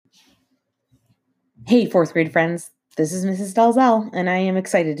Hey, fourth grade friends. This is Mrs. Dalzell, and I am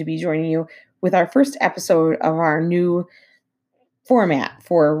excited to be joining you with our first episode of our new format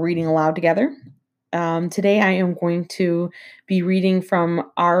for reading aloud together. Today, I am going to be reading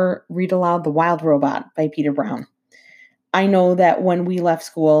from our Read Aloud The Wild Robot by Peter Brown. I know that when we left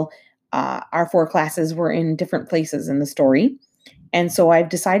school, our four classes were in different places in the story. And so I've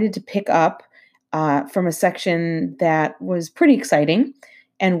decided to pick up from a section that was pretty exciting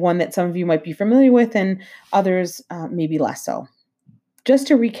and one that some of you might be familiar with and others maybe less so. Just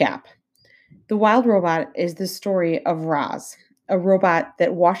to recap, The Wild Robot is the story of Roz, a robot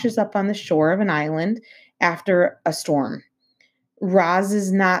that washes up on the shore of an island after a storm. Roz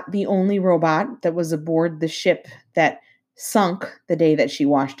is not the only robot that was aboard the ship that sunk the day that she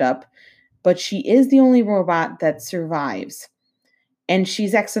washed up, but she is the only robot that survives. And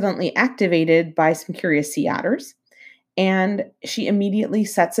she's accidentally activated by some curious sea otters, and she immediately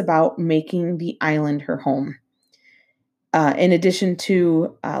sets about making the island her home. In addition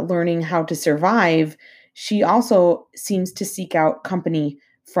to learning how to survive, she also seems to seek out company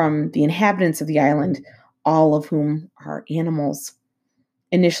from the inhabitants of the island, all of whom are animals.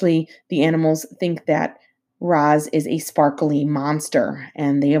 Initially, the animals think that Roz is a sparkly monster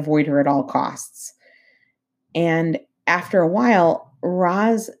and they avoid her at all costs. And after a while,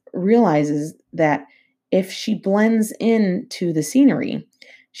 Roz realizes that if she blends into the scenery,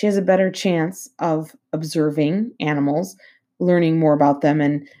 she has a better chance of observing animals, learning more about them,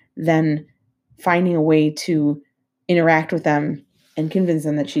 and then finding a way to interact with them and convince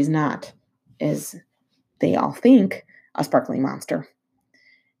them that she's not, as they all think, a sparkling monster.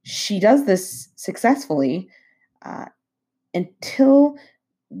 She does this successfully uh, until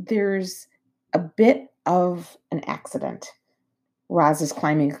there's a bit of an accident. Roz is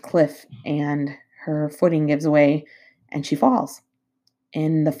climbing a cliff and her footing gives way and she falls.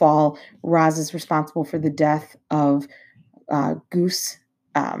 In the fall, Roz is responsible for the death of Goose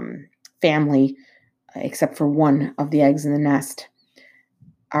family, except for one of the eggs in the nest.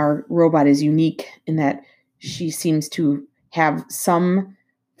 Our robot is unique in that she seems to have some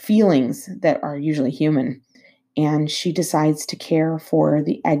feelings that are usually human, and she decides to care for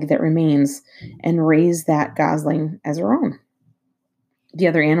the egg that remains and raise that gosling as her own. The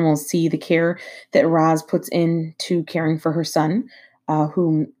other animals see the care that Roz puts into caring for her son,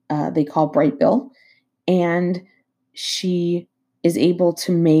 whom they call Bright Bill, and she is able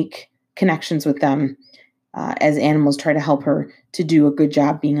to make connections with them as animals try to help her to do a good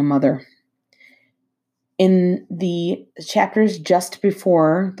job being a mother. In the chapters just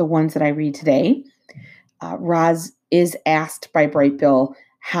before the ones that I read today, Roz is asked by Bright Bill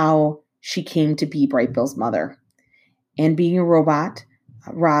how she came to be Bright Bill's mother. And being a robot,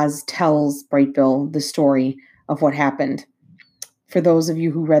 Roz tells Bright Bill the story of what happened. For those of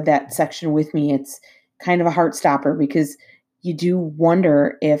you who read that section with me, it's kind of a heart stopper because you do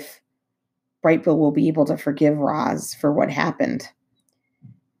wonder if Bright Bill will be able to forgive Roz for what happened.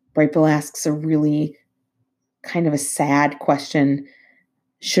 Bright Bill asks a really kind of a sad question.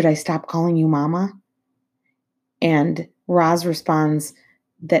 Should I stop calling you Mama? And Roz responds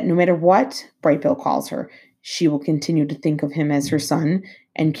that no matter what Bright Bill calls her, she will continue to think of him as her son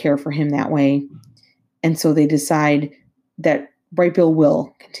and care for him that way. And so they decide that Bright Bill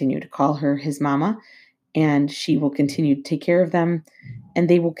will continue to call her his mama, and she will continue to take care of them, and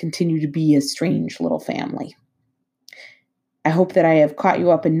they will continue to be a strange little family. I hope that I have caught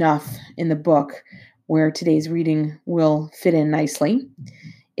you up enough in the book where today's reading will fit in nicely.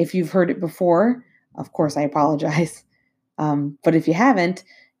 If you've heard it before, of course, I apologize. But if you haven't,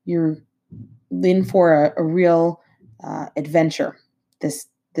 you're in for a real adventure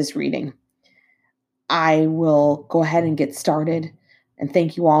this reading. I will go ahead and get started, and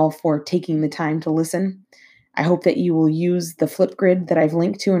thank you all for taking the time to listen. I hope that you will use the Flipgrid that I've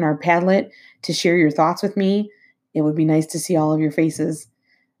linked to in our Padlet to share your thoughts with me. It would be nice to see all of your faces.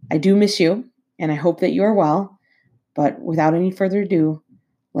 I do miss you, and I hope that you are well. But without any further ado,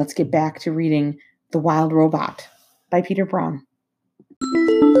 let's get back to reading The Wild Robot by Peter Brown.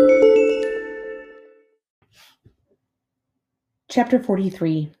 Chapter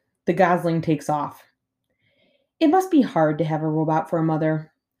 43, The Gosling Takes Off. It must be hard to have a robot for a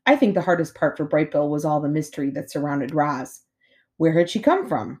mother. I think the hardest part for Bright Bill was all the mystery that surrounded Roz. Where had she come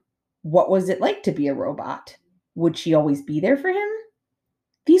from? What was it like to be a robot? Would she always be there for him?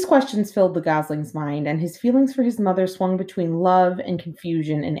 These questions filled the Gosling's mind, and his feelings for his mother swung between love and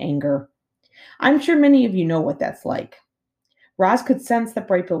confusion and anger. I'm sure many of you know what that's like. Roz could sense that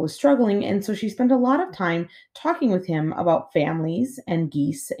Bright Bill was struggling, and so she spent a lot of time talking with him about families and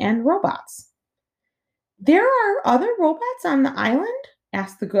geese and robots. There are other robots on the island?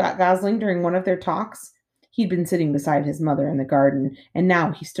 asked the gosling during one of their talks. He'd been sitting beside his mother in the garden, and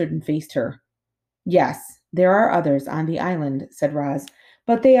now he stood and faced her. Yes, there are others on the island, said Roz,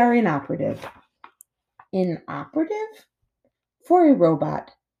 but they are inoperative. Inoperative? For a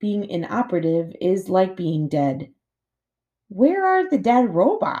robot, being inoperative is like being dead. Where are the dead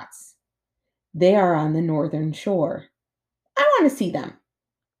robots? They are on the northern shore. I want to see them.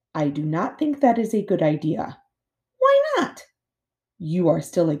 I do not think that is a good idea. Why not? You are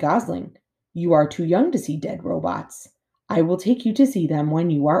still a gosling. You are too young to see dead robots. I will take you to see them when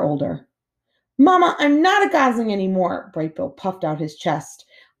you are older. Mama, I'm not a gosling anymore, Brightbill puffed out his chest.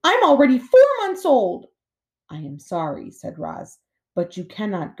 I'm already 4 months old. I am sorry, said Roz, but you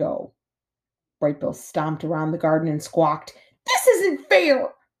cannot go. Brightbill stomped around the garden and squawked, This isn't fair!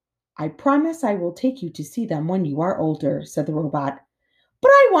 I promise I will take you to see them when you are older, said the robot. But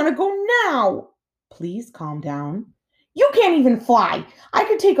I want to go now. Please calm down. You can't even fly. I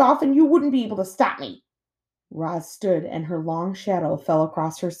could take off and you wouldn't be able to stop me. Roz stood and her long shadow fell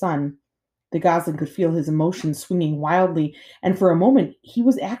across her son. The gosling could feel his emotions swinging wildly, and for a moment he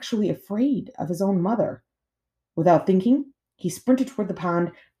was actually afraid of his own mother. Without thinking, he sprinted toward the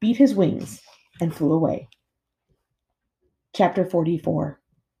pond, beat his wings, and flew away. Chapter 44.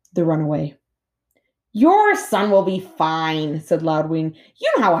 The Runaway. Your son will be fine, said Loudwing.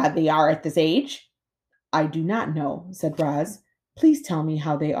 You know how they are at this age. I do not know, said Roz. Please tell me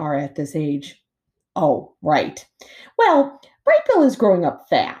how they are at this age. Oh, right. Well, Brightbill is growing up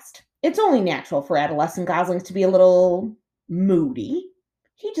fast. It's only natural for adolescent goslings to be a little moody.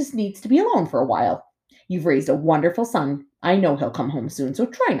 He just needs to be alone for a while. You've raised a wonderful son. I know he'll come home soon, so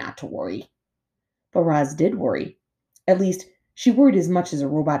try not to worry. But Roz did worry. At least, she worried as much as a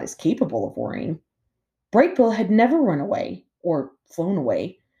robot is capable of worrying. Brightbill had never run away, or flown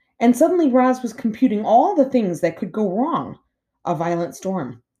away, and suddenly Roz was computing all the things that could go wrong. A violent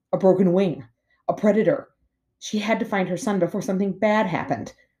storm, a broken wing, a predator. She had to find her son before something bad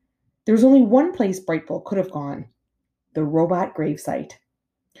happened. There was only one place Brightbill could have gone, the robot gravesite.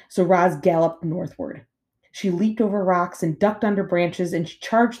 So Roz galloped northward. She leaped over rocks and ducked under branches, and she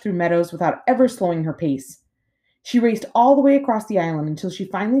charged through meadows without ever slowing her pace. She raced all the way across the island until she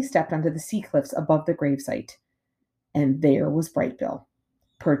finally stepped onto the sea cliffs above the gravesite. And there was Brightbill,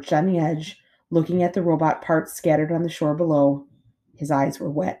 perched on the edge, looking at the robot parts scattered on the shore below. His eyes were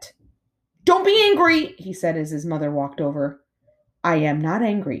wet. Don't be angry, he said as his mother walked over. I am not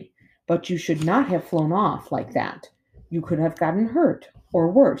angry, but you should not have flown off like that. You could have gotten hurt,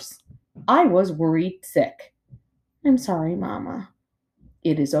 or worse. I was worried sick. I'm sorry, Mama.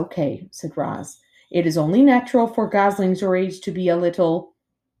 It is okay, said Roz. It is only natural for goslings your age to be a little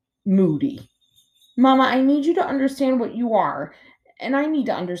moody. Mama, I need you to understand what you are, and I need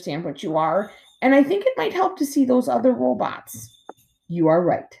to understand what you are, and I think it might help to see those other robots. You are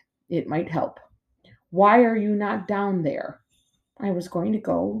right. It might help. Why are you not down there? I was going to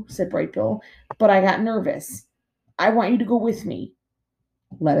go, said Brightbill, but I got nervous. I want you to go with me.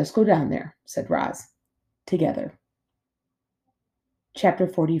 Let us go down there, said Roz. Together. Chapter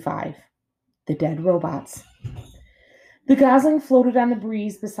 45. The Dead Robots. The gosling floated on the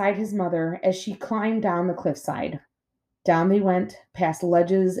breeze beside his mother as she climbed down the cliffside. Down they went, past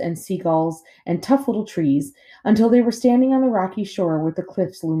ledges and seagulls and tough little trees, until they were standing on the rocky shore with the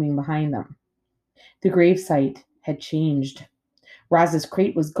cliffs looming behind them. The gravesite had changed. Roz's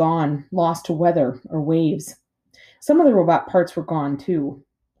crate was gone, lost to weather or waves. Some of the robot parts were gone, too.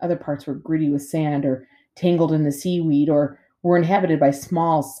 Other parts were gritty with sand or tangled in the seaweed or were inhabited by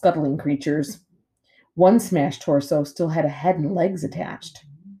small, scuttling creatures. One smashed torso still had a head and legs attached.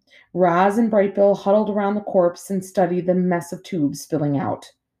 Roz and Brightbill huddled around the corpse and studied the mess of tubes spilling out.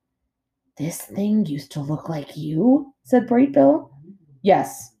 This thing used to look like you, said Brightbill.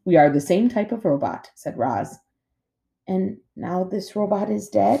 Yes, we are the same type of robot, said Roz. And now this robot is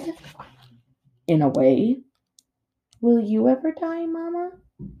dead? In a way. Will you ever die, Mama?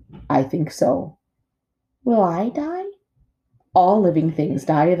 I think so. Will I die? All living things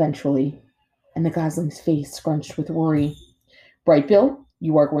die eventually. And the gosling's face scrunched with worry. Brightbill,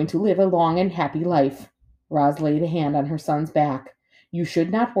 you are going to live a long and happy life. Roz laid a hand on her son's back. You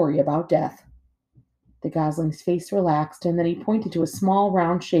should not worry about death. The gosling's face relaxed, and then he pointed to a small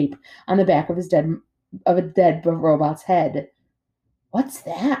round shape on the back of a dead robot's head. What's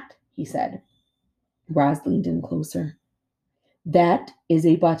that? He said. Roz leaned in closer. That is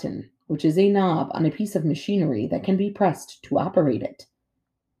a button, which is a knob on a piece of machinery that can be pressed to operate it.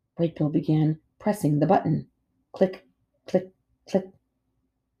 Brightbill began pressing the button. Click, click, click.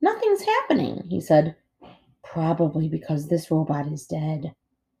 Nothing's happening, he said. Probably because this robot is dead.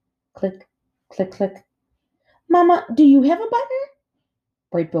 Click, click, click. Mama, do you have a button?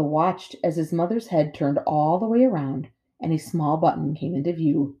 Brightbill watched as his mother's head turned all the way around and a small button came into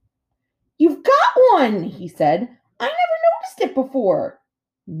view. "You've got one," he said. "I never noticed it before."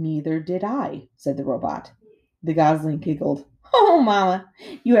 "Neither did I," said the robot. The gosling giggled. "Oh, Mama,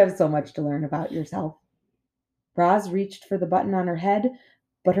 you have so much to learn about yourself." Roz reached for the button on her head,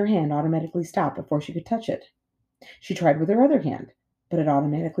 but her hand automatically stopped before she could touch it. She tried with her other hand, but it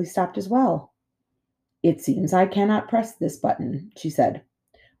automatically stopped as well. "It seems I cannot press this button," she said.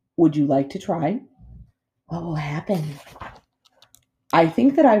 "Would you like to try?" "What will happen?" "I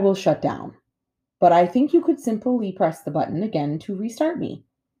think that I will shut down, but I think you could simply press the button again to restart me."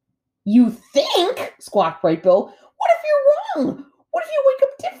 "You think?" squawked Brightbill. "What if you're wrong? What if you wake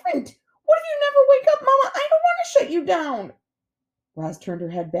up different? What if you never wake up, Mama? I don't want to shut you down." Roz turned her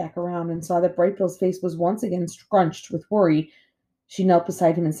head back around and saw that Brightbill's face was once again scrunched with worry. She knelt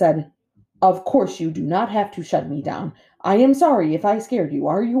beside him and said, "Of course you do not have to shut me down. I am sorry if I scared you.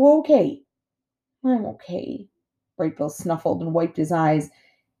 Are you okay?" "I'm okay." Brightbill snuffled and wiped his eyes,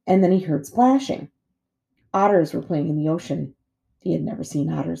 and then he heard splashing. Otters were playing in the ocean. He had never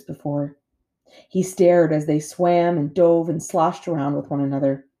seen otters before. He stared as they swam and dove and sloshed around with one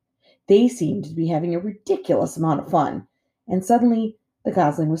another. They seemed to be having a ridiculous amount of fun, and suddenly the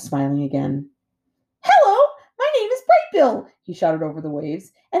gosling was smiling again. "Hello, my name is Brightbill," he shouted over the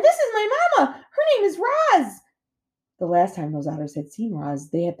waves, "and this is my mama. Her name is Roz." The last time those otters had seen Roz,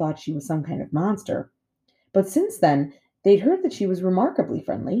 they had thought she was some kind of monster. But since then, they'd heard that she was remarkably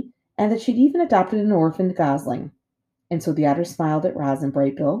friendly, and that she'd even adopted an orphaned gosling. And so the otters smiled at Roz and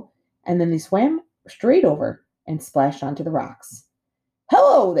Brightbill, and then they swam straight over and splashed onto the rocks.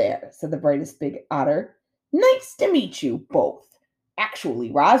 "Hello there," said the brightest big otter. "Nice to meet you both.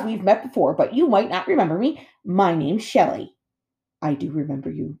 Actually, Roz, we've met before, but you might not remember me. My name's Shelley." "I do remember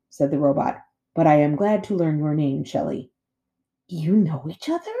you," said the robot, "but I am glad to learn your name, Shelley." "You know each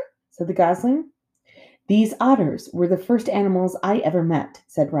other?" said the gosling. "These otters were the first animals I ever met,"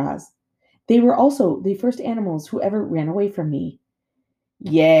 said Roz. "They were also the first animals who ever ran away from me."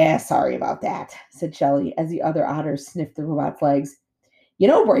 "Yeah, sorry about that," said Shelley as the other otters sniffed the robot's legs. "You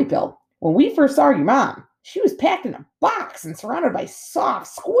know, Brightbill, when we first saw your mom, she was packed in a box and surrounded by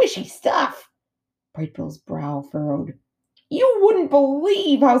soft, squishy stuff." Brightbill's brow furrowed. "You wouldn't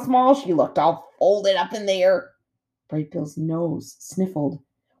believe how small she looked, all folded up in there." Brightbill's nose sniffled.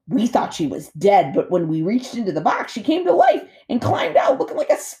 "We thought she was dead, but when we reached into the box, she came to life and climbed out looking like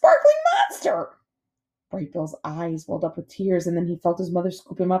a sparkling monster." Brightbill's eyes welled up with tears, and then he felt his mother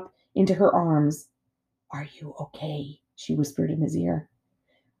scoop him up into her arms. "Are you okay?" she whispered in his ear.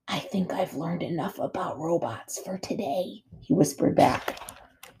 "I think I've learned enough about robots for today," he whispered back.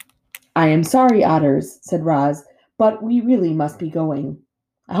 "I am sorry, otters," said Roz, "but we really must be going."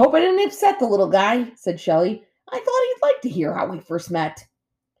 "I hope I didn't upset the little guy," said Shelley. "I thought he'd like to hear how we first met."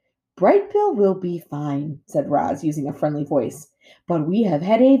 "Brightbill will be fine," said Roz, using a friendly voice. "But we have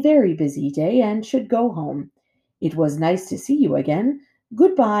had a very busy day and should go home. It was nice to see you again.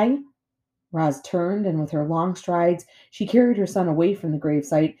 Goodbye." Roz turned, and with her long strides, she carried her son away from the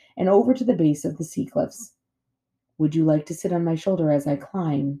gravesite and over to the base of the sea cliffs. "Would you like to sit on my shoulder as I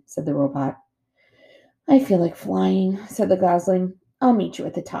climb?" said the robot. "I feel like flying," said the gosling. "I'll meet you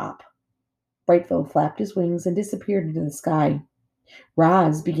at the top." Brightbill flapped his wings and disappeared into the sky.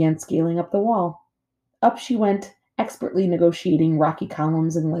 Roz began scaling up the wall. Up she went, expertly negotiating rocky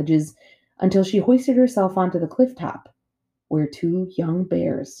columns and ledges, until she hoisted herself onto the cliff top, where two young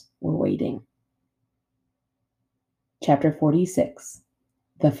bears were waiting. Chapter 46.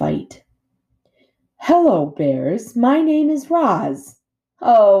 The Fight. "Hello, bears. My name is Roz."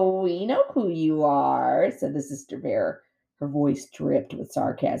 "Oh, we know who you are," said the sister bear. Her voice dripped with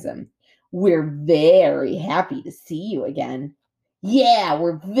sarcasm. "We're very happy to see you again." "Yeah,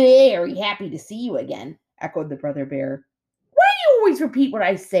 we're very happy to see you again," echoed the brother bear. "Why do you always repeat what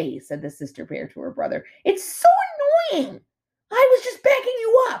I say?" said the sister bear to her brother. "It's so annoying. I was just backing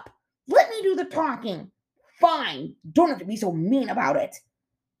you up. Let me do the talking." "Fine. Don't have to be so mean about it."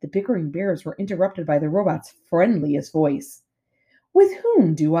 The bickering bears were interrupted by the robot's friendliest voice. "With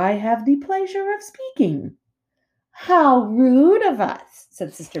whom do I have the pleasure of speaking?" "How rude of us,"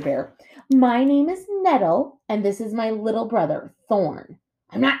 said Sister Bear. "My name is Nettle, and this is my little brother, Thorn."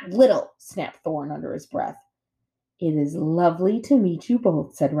 "I'm not little," snapped Thorn under his breath. "It is lovely to meet you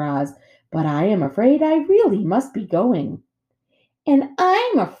both," said Roz, "but I am afraid I really must be going." "And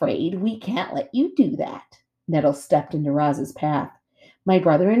I'm afraid we can't let you do that." Nettle stepped into Roz's path. "My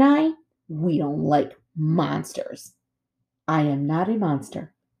brother and I, we don't like monsters." "I am not a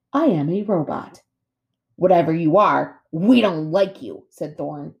monster. I am a robot." "Whatever you are, we don't like you," said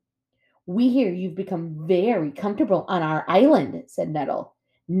Thorn. "We hear you've become very comfortable on our island," said Nettle.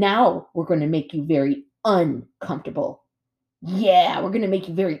 Now we're going to make you very uncomfortable. Yeah, we're going to make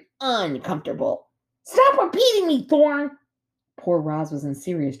you very uncomfortable. Stop repeating me, Thorn. Poor Roz was in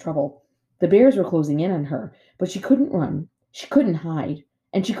serious trouble. The bears were closing in on her, but she couldn't run, she couldn't hide,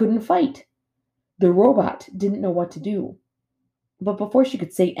 and she couldn't fight. The robot didn't know what to do. But before she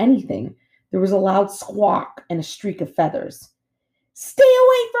could say anything, there was a loud squawk and a streak of feathers. Stay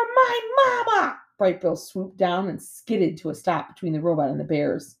away from my mama! Brightbill swooped down and skidded to a stop between the robot and the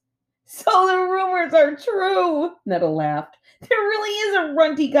bears. So the rumors are true, Nettle laughed. There really is a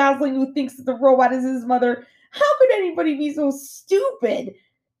runty gosling who thinks that the robot is his mother. How could anybody be so stupid?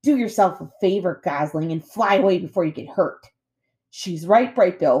 Do yourself a favor, Gosling, and fly away before you get hurt. She's right,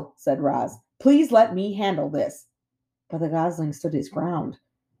 Brightbill, said Roz. Please let me handle this. But the gosling stood his ground.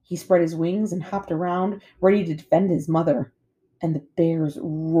 He spread his wings and hopped around, ready to defend his mother. And the bears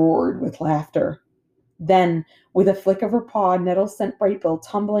roared with laughter. Then, with a flick of her paw, Nettle sent Brightbill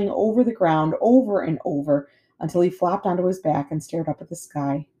tumbling over the ground over and over until he flopped onto his back and stared up at the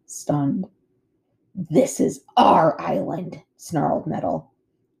sky, stunned. This is our island, snarled Nettle.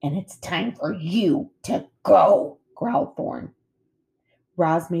 And it's time for you to go, growled Thorn.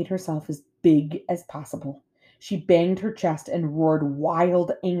 Roz made herself as big as possible. She banged her chest and roared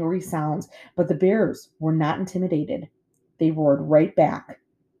wild, angry sounds, but the bears were not intimidated. They roared right back,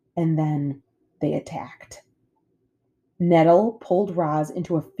 and then they attacked. Nettle pulled Roz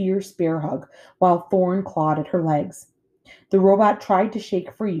into a fierce bear hug while Thorn clawed at her legs. The robot tried to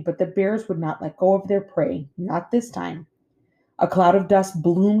shake free, but the bears would not let go of their prey, not this time. A cloud of dust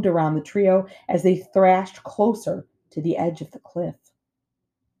bloomed around the trio as they thrashed closer to the edge of the cliff.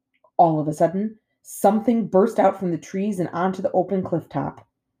 All of a sudden, something burst out from the trees and onto the open cliff top.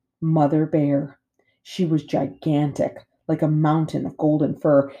 Mother Bear. She was gigantic, like a mountain of golden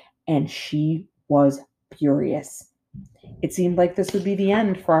fur, and she was furious. It seemed like this would be the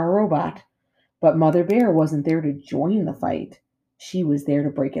end for our robot, but Mother Bear wasn't there to join the fight. She was there to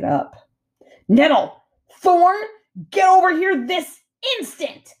break it up. Nettle! Thorn! Get over here this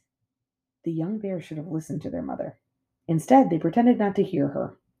instant! The young bears should have listened to their mother. Instead, they pretended not to hear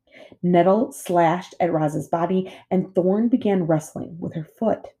her. Nettle slashed at Roz's body, and Thorn began wrestling with her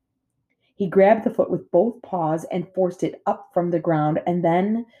foot. He grabbed the foot with both paws and forced it up from the ground, and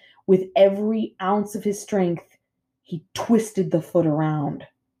then, with every ounce of his strength, he twisted the foot around.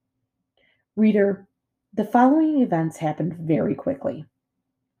 Reader, the following events happened very quickly.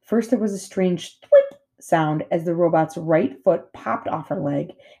 First, there was a strange thwip sound as the robot's right foot popped off her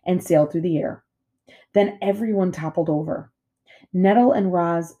leg and sailed through the air. Then everyone toppled over. Nettle and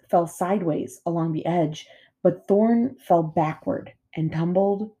Roz fell sideways along the edge, but Thorn fell backward and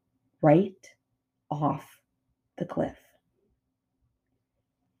tumbled right off the cliff.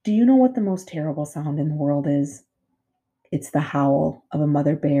 Do you know what the most terrible sound in the world is? It's the howl of a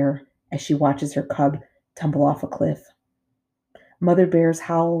mother bear as she watches her cub tumble off a cliff. Mother Bear's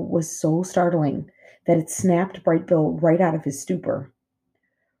howl was so startling that it snapped Brightbill right out of his stupor.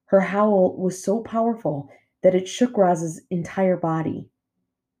 Her howl was so powerful that it shook Roz's entire body.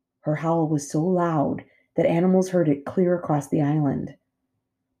 Her howl was so loud that animals heard it clear across the island.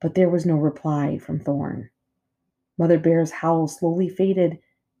 But there was no reply from Thorn. Mother Bear's howl slowly faded,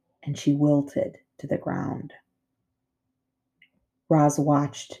 and she wilted to the ground. Roz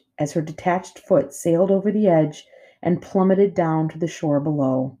watched as her detached foot sailed over the edge and plummeted down to the shore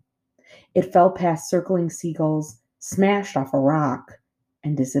below. It fell past circling seagulls, smashed off a rock,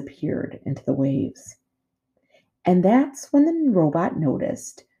 and disappeared into the waves. And that's when the robot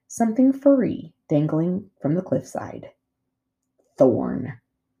noticed something furry dangling from the cliffside. Thorn.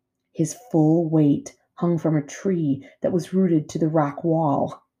 His full weight hung from a tree that was rooted to the rock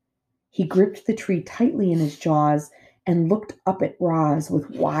wall. He gripped the tree tightly in his jaws and looked up at Roz with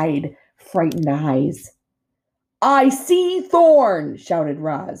wide, frightened eyes. I see Thorn, shouted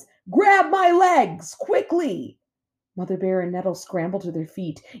Roz. Grab my legs, quickly! Mother Bear and Nettle scrambled to their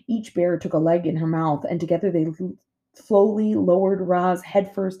feet. Each bear took a leg in her mouth, and together they slowly lowered Roz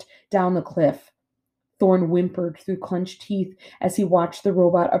headfirst down the cliff. Thorn whimpered through clenched teeth as he watched the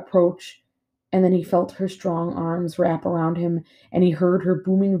robot approach, and then he felt her strong arms wrap around him, and he heard her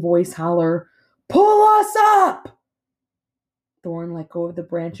booming voice holler, Pull us up! Thorn let go of the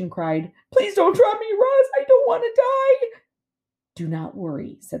branch and cried, Please don't drop me, Roz, I don't want to die. Do not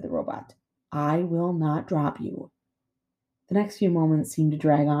worry, said the robot. I will not drop you. The next few moments seemed to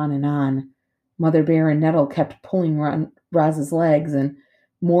drag on and on. Mother Bear and Nettle kept pulling Roz's legs, and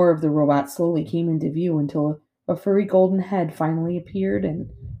more of the robot slowly came into view until a furry golden head finally appeared, and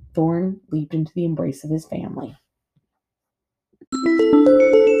Thorn leaped into the embrace of his family.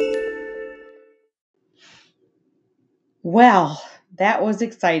 Well, that was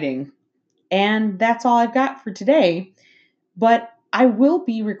exciting. And that's all I've got for today. But I will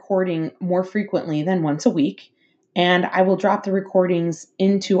be recording more frequently than once a week, and I will drop the recordings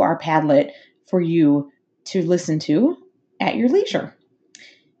into our Padlet for you to listen to at your leisure.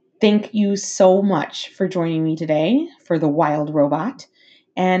 Thank you so much for joining me today for The Wild Robot,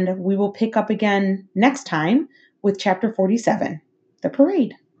 and we will pick up again next time with Chapter 47, The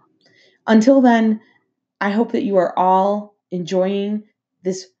Parade. Until then, I hope that you are all enjoying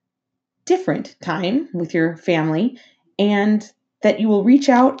this different time with your family and that you will reach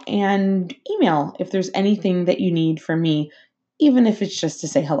out and email if there's anything that you need from me, even if it's just to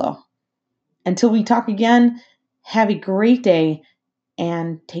say hello. Until we talk again, have a great day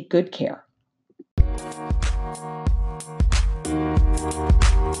and take good care.